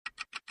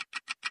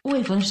O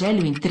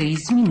Evangelho em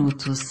 3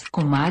 minutos,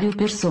 com Mário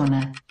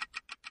Persona.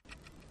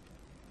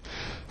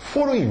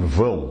 Foram em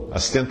vão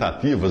as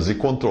tentativas de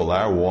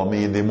controlar o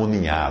homem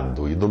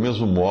endemoniado, e do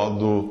mesmo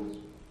modo,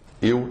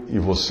 eu e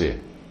você,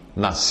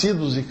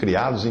 nascidos e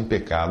criados em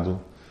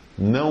pecado,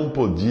 não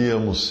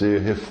podíamos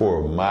ser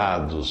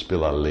reformados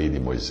pela lei de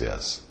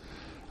Moisés.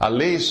 A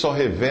lei só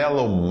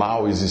revela o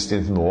mal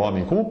existente no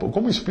homem.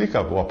 Como explica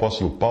o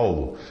apóstolo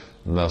Paulo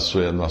na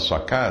sua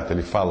carta?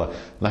 Ele fala: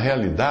 na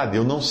realidade,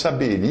 eu não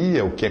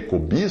saberia o que é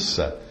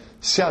cobiça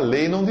se a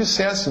lei não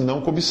dissesse,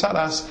 não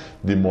cobiçarás.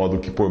 De modo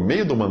que, por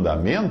meio do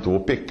mandamento, o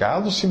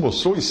pecado se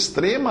mostrou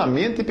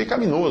extremamente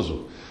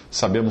pecaminoso.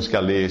 Sabemos que a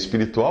lei é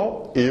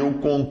espiritual, eu,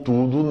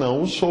 contudo,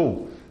 não o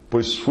sou,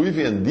 pois fui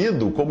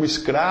vendido como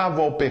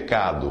escravo ao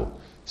pecado.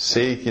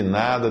 Sei que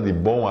nada de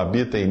bom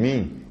habita em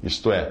mim,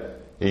 isto é,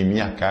 em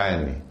minha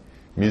carne.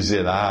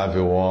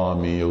 Miserável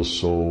homem eu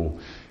sou.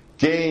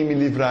 Quem me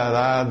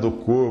livrará do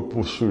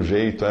corpo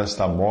sujeito a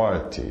esta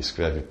morte?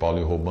 Escreve Paulo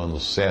em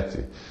Romanos 7,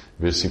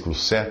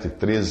 versículos 7,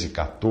 13,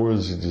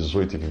 14,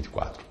 18 e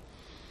 24.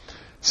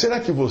 Será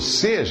que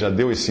você já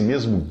deu esse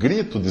mesmo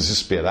grito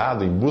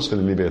desesperado em busca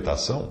de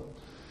libertação?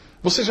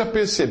 Você já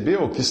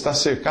percebeu que está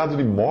cercado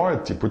de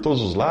morte por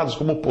todos os lados,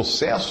 como o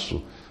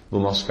possesso do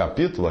nosso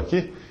capítulo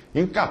aqui?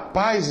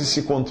 Incapaz de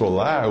se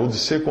controlar ou de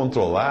ser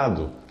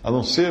controlado, a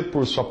não ser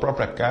por sua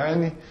própria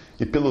carne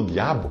e pelo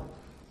diabo,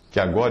 que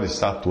agora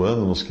está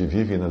atuando nos que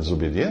vivem na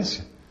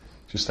desobediência?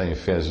 Isso está em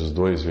Efésios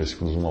 2,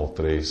 versículos 1 ao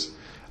 3.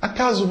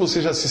 Acaso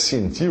você já se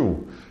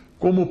sentiu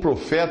como o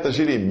profeta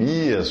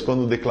Jeremias,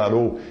 quando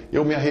declarou: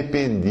 eu me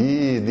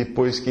arrependi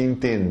depois que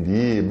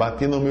entendi,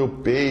 bati no meu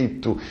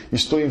peito,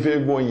 estou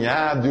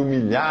envergonhado e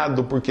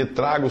humilhado porque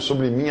trago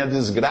sobre mim a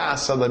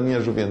desgraça da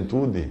minha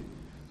juventude?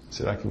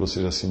 Será que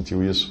você já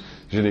sentiu isso?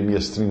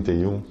 Jeremias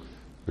 31,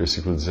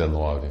 versículo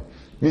 19.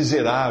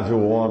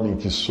 Miserável homem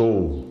que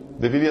sou.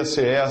 Deveria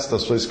ser esta a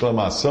sua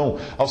exclamação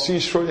ao se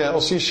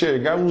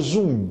enxergar um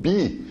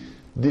zumbi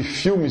de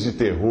filmes de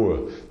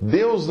terror.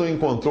 Deus não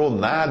encontrou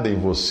nada em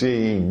você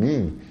e em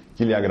mim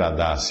que lhe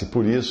agradasse.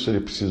 Por isso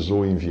ele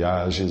precisou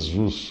enviar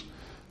Jesus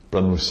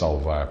para nos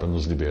salvar, para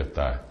nos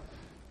libertar.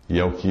 E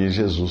é o que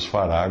Jesus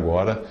fará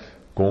agora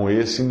com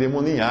esse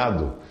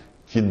endemoniado,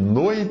 que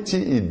noite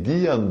e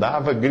dia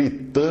andava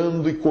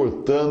gritando e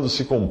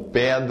cortando-se com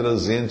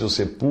pedras entre os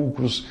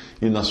sepulcros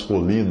e nas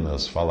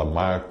colinas. Fala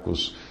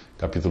Marcos,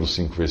 capítulo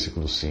 5,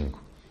 versículo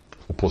 5.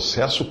 O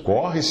possesso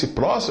corre e se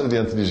prostra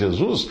diante de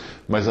Jesus,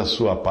 mas a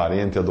sua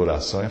aparente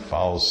adoração é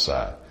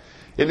falsa.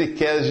 Ele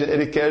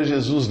quer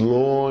Jesus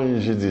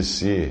longe de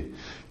si.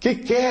 Que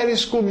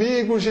queres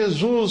comigo,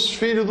 Jesus,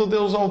 Filho do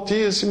Deus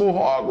Altíssimo?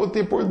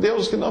 Rogo-te por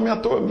Deus que não me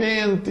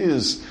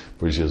atormentes.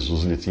 Pois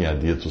Jesus lhe tinha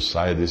dito: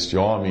 saia deste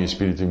homem,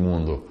 espírito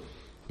imundo.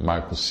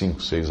 Marcos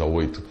 5, 6 a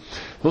 8.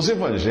 Nos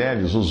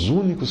evangelhos, os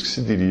únicos que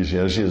se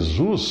dirigem a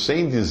Jesus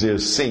sem dizer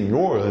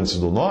Senhor antes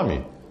do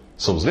nome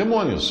são os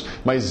demônios,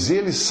 mas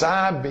eles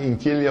sabem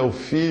que Ele é o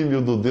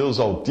Filho do Deus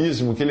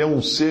Altíssimo, que Ele é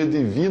um ser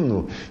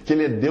divino, que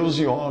Ele é Deus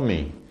e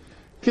homem.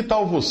 Que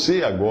tal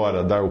você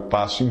agora dar o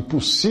passo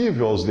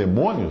impossível aos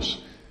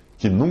demônios,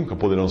 que nunca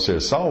poderão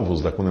ser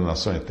salvos da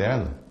condenação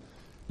eterna?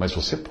 Mas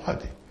você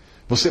pode.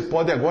 Você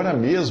pode agora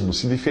mesmo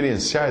se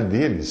diferenciar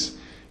deles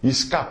e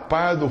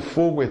escapar do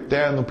fogo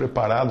eterno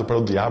preparado para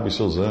o diabo e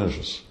seus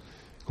anjos.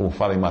 Como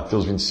fala em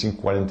Mateus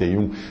 25,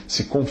 41,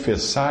 se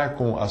confessar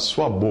com a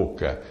sua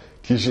boca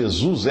que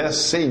Jesus é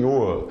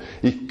Senhor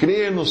e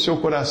crer no seu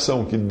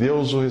coração que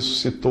Deus o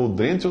ressuscitou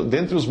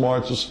dentre os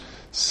mortos,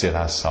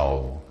 será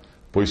salvo.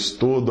 Pois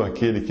todo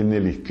aquele que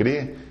nele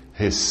crê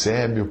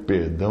recebe o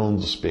perdão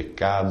dos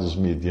pecados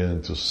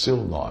mediante o seu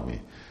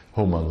nome.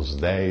 Romanos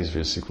 10,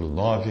 versículo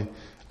 9,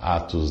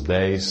 Atos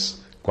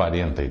 10,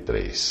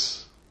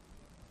 43.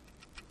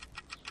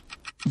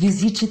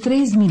 Visite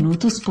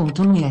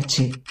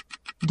 3minutos.net.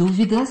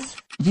 Dúvidas?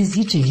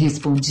 Visite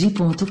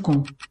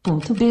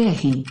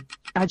respondi.com.br.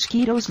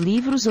 Adquira os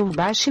livros ou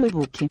baixe o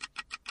e-book.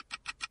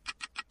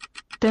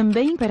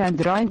 Também para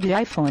Android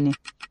e iPhone.